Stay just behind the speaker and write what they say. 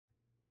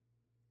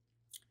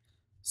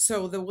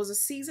So there was a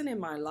season in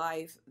my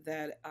life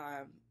that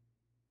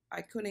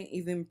I couldn't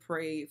even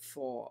pray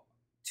for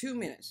 2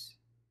 minutes.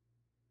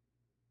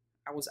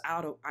 I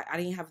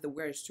didn't have the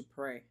words to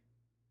pray.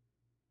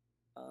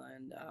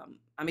 And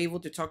I'm able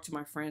to talk to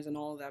my friends and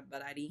all that,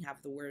 but I didn't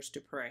have the words to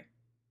pray.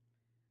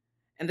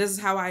 And this is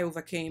how I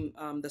overcame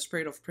the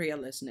spirit of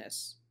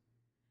prayerlessness.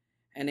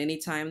 And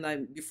anytime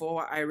that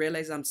before I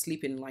realize I'm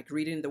sleeping, like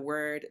reading the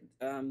word,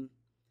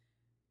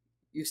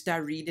 you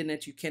start reading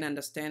it, you can't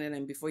understand it,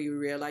 and before you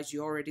realize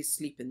you're already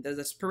sleeping. There's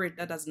a spirit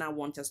that does not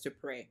want us to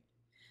pray.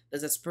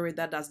 There's a spirit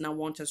that does not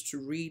want us to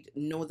read,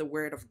 know the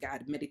word of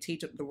God,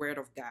 meditate on the word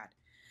of God.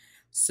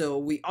 So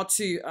we ought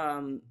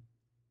to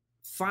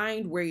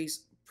find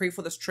ways, pray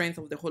for the strength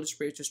of the Holy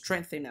Spirit to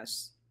strengthen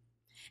us.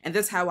 And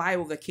that's how I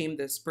overcame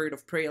the spirit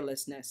of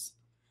prayerlessness.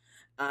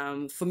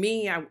 For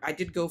me, I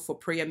did go for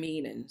prayer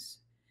meetings.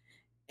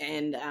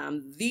 And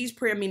these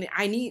prayer meetings,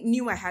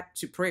 knew I had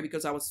to pray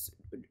because I was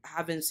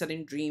having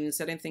certain dreams,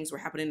 certain things were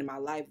happening in my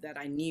life that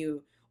I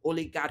knew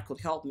only God could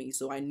help me.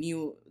 So I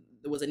knew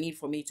there was a need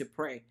for me to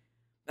pray,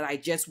 but I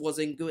just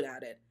wasn't good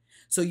at it.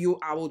 So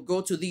I would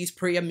go to these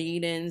prayer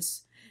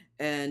meetings,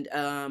 and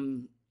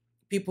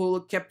people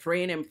kept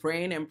praying and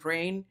praying and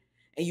praying,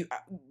 and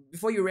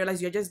before you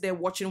realize, you're just there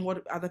watching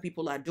what other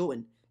people are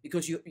doing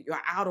because you're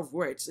out of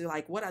words. You're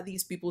like, what are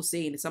these people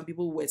saying? Some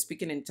people were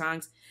speaking in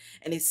tongues,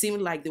 and it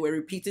seemed like they were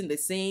repeating the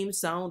same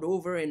sound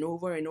over and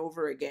over and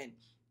over again.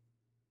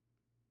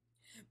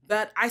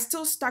 But I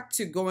still stuck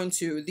to going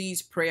to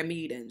these prayer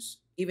meetings,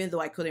 even though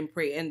I couldn't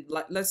pray. And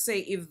let's say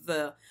if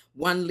the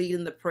one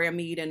leading the prayer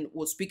meeting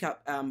would speak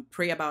up,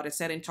 pray about a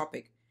certain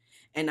topic,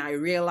 and I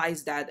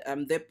realized that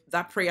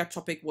that prayer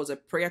topic was a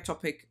prayer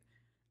topic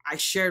I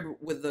shared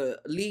with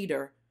the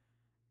leader,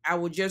 I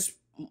would just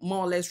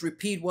more or less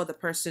repeat what the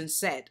person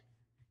said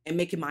and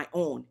make it my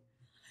own.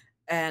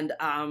 And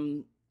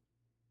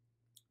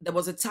there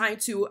was a time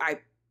too I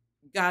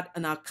got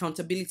an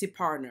accountability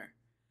partner,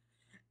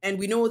 and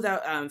we know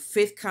that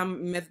faith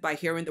cometh by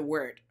hearing the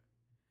word.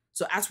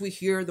 So as we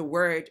hear the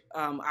word,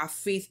 our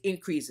faith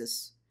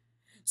increases.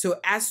 So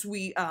as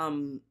we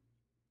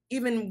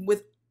even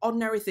with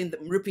ordinary thing,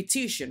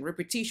 repetition,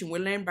 we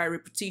learn by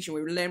repetition,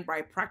 we learn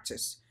by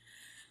practice.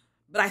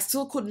 But I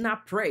still could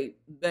not pray.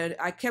 But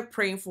I kept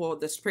praying for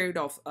the spirit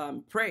of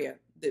prayer,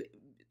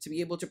 to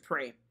be able to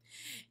pray.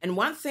 And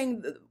one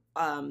thing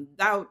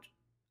that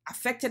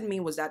affected me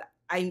was that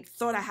I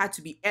thought I had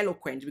to be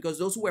eloquent, because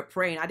those who were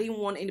praying, I didn't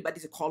want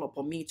anybody to call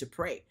upon me to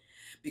pray,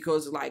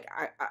 because like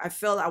I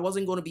felt I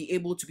wasn't going to be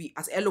able to be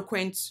as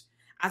eloquent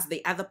as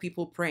the other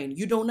people praying.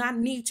 You do not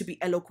need to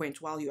be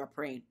eloquent while you are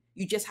praying.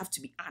 You just have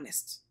to be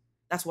honest.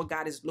 That's what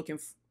God is looking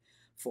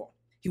for.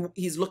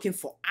 He's looking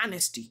for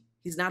honesty.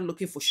 He's not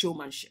looking for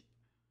showmanship.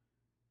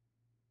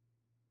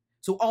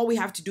 So all we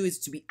have to do is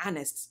to be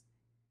honest.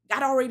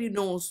 God already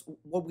knows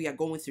what we are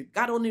going through.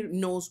 God only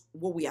knows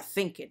what we are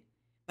thinking,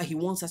 but he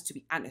wants us to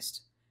be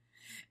honest.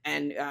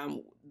 And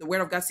the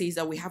word of God says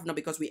that we have not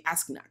because we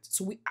ask not.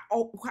 So we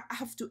all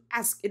have to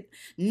ask it.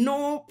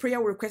 No prayer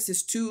request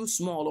is too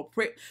small, or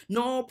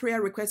no prayer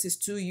request is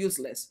too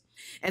useless.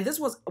 And this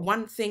was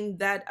one thing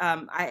that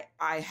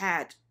I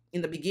had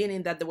in the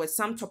beginning, that there were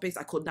some topics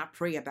I could not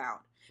pray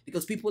about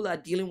because people are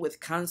dealing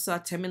with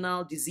cancer,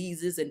 terminal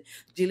diseases, and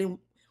dealing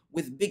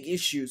with big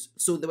issues.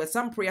 So there were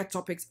some prayer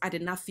topics I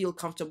did not feel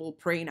comfortable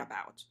praying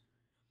about.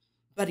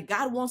 But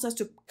God wants us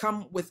to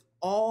come with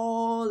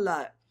all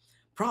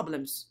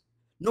problems.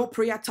 No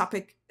prayer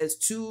topic is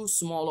too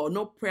small, or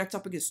no prayer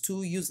topic is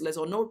too useless,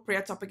 or no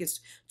prayer topic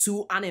is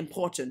too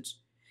unimportant.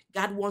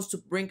 God wants to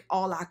bring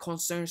all our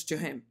concerns to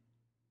him.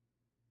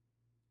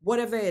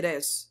 Whatever it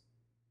is,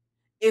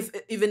 if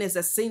even it's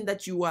a sin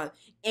that you are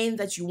in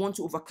that you want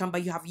to overcome,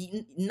 but you have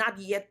not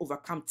yet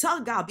overcome, tell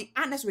God, be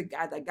honest with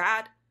God, that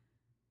God,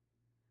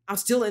 I'm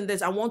still in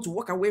this. I want to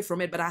walk away from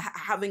it, but I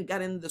haven't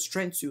gotten the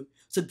strength to.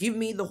 So give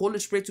me the Holy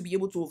Spirit to be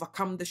able to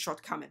overcome the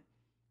shortcoming.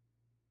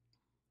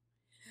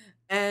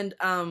 And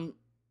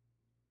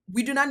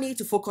we do not need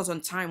to focus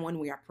on time when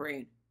we are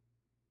praying.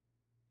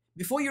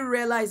 Before you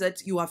realize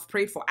that you have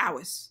prayed for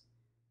hours,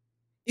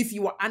 if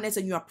you are honest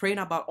and you are praying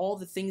about all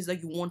the things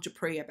that you want to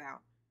pray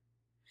about,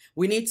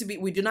 we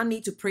do not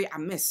need to pray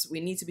amiss. We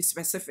need to be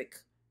specific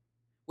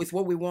with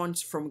what we want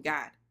from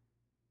God.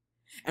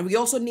 And we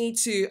also need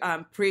to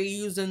pray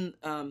using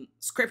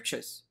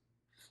scriptures.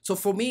 So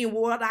for me,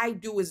 what I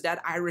do is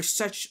that I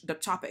research the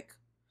topic.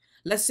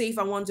 Let's say if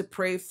I want to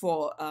pray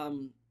for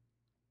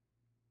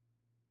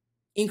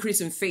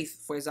increase in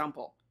faith, for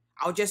example,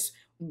 I'll just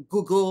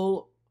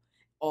Google,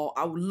 or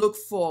I'll look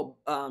for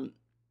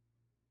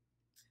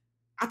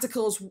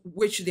articles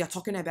which they are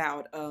talking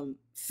about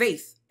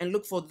faith, and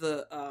look for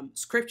the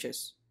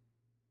scriptures.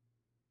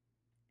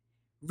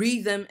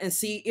 Read them and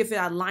see if it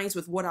aligns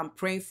with what I'm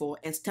praying for,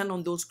 and stand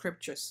on those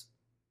scriptures.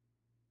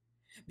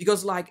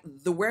 Because like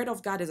the word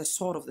of God is a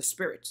sword of the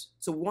spirit.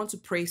 So we want to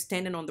pray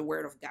standing on the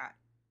word of God.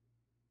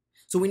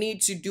 So we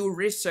need to do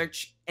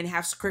research and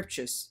have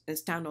scriptures and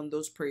stand on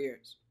those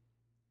prayers.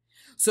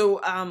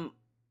 So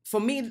for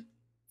me,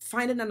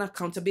 finding an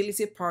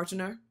accountability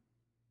partner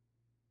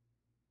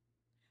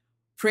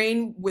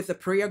praying with a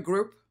prayer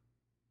group,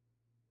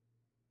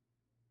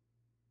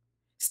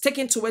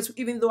 sticking to it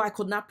even though I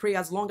could not pray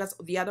as long as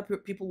the other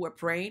people were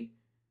praying,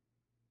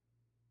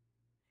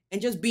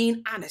 and just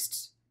being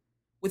honest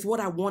with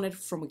what I wanted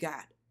from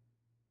God,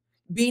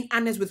 being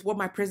honest with what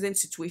my present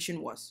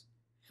situation was,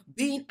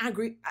 being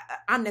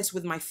honest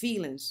with my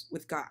feelings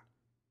with God.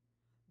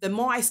 The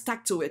more I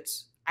stuck to it,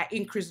 I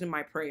increased in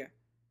my prayer.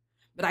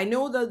 But I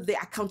know that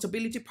the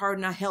accountability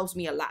partner helps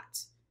me a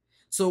lot.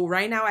 So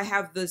right now I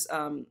have this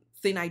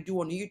thing I do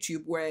on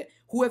YouTube where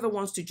whoever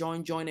wants to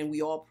join, and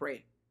we all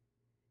pray.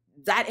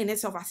 That in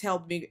itself has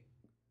helped me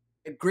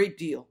a great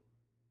deal.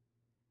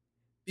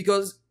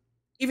 Because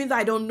even though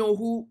I don't know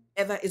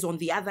whoever is on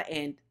the other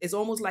end, it's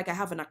almost like I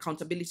have an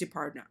accountability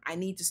partner. I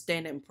need to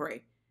stand and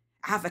pray.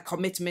 I have a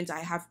commitment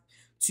I have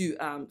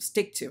to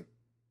stick to.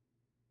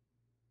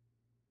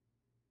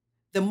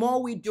 The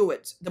more we do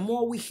it, the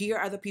more we hear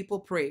other people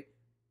pray,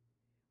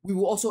 we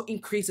will also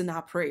increase in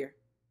our prayer.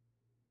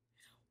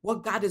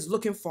 What God is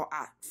looking for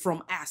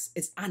from us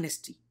is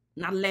honesty,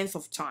 not length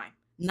of time,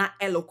 not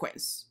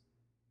eloquence,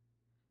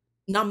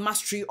 not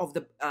mastery of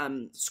the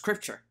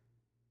scripture.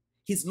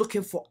 He's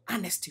looking for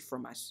honesty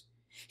from us.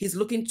 He's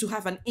looking to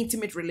have an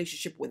intimate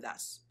relationship with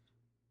us.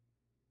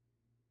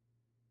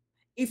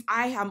 If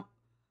I have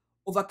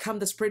overcome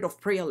the spirit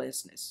of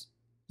prayerlessness,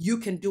 you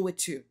can do it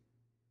too.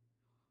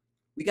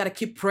 We got to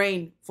keep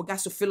praying for God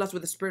to fill us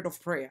with the spirit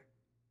of prayer.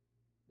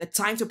 The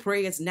time to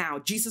pray is now.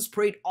 Jesus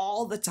prayed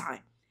all the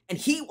time, and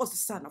he was the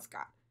Son of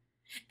God.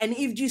 And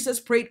if Jesus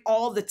prayed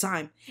all the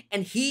time,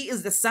 and he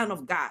is the Son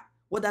of God,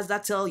 what does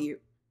that tell you?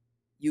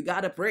 You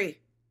got to pray.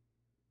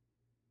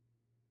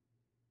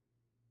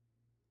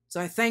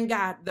 So I thank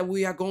God that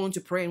we are going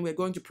to pray, and we're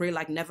going to pray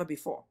like never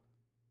before.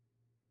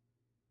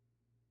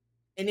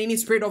 And any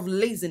spirit of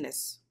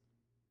laziness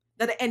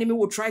that the enemy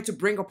will try to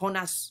bring upon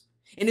us,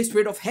 any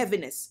spirit of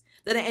heaviness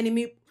that the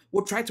enemy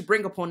will try to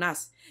bring upon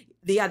us,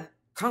 they are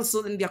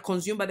cancelled and they are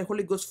consumed by the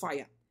Holy Ghost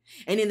fire.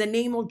 And in the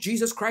name of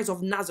Jesus Christ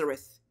of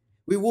Nazareth,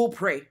 we will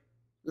pray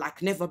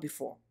like never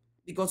before,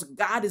 because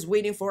God is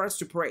waiting for us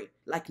to pray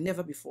like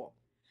never before.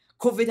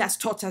 COVID has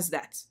taught us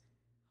that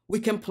we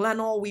can plan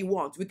all we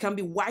want. We can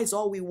be wise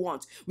all we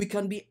want. We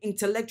can be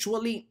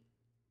intellectually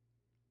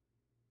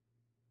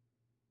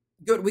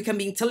good. We can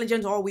be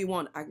intelligent all we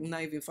want. I'm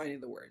not even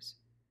finding the words.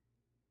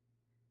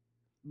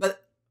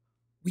 But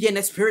we are in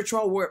a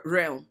spiritual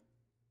realm,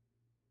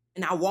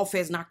 and our warfare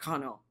is not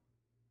carnal.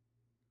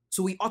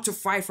 So we ought to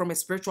fight from a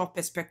spiritual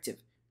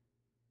perspective,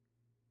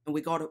 and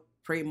we got to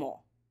pray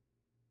more.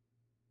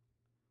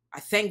 I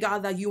thank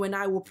God that you and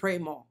I will pray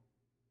more.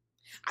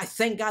 I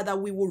thank God that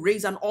we will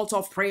raise an altar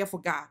of prayer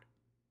for God.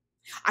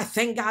 I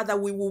thank God that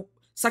we will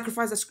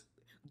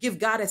give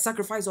God a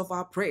sacrifice of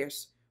our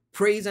prayers,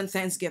 praise and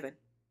thanksgiving.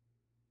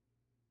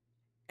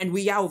 And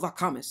we are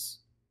overcomers.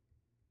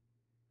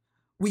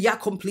 We are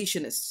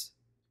completionists.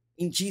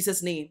 In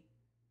Jesus' name,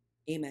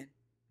 amen.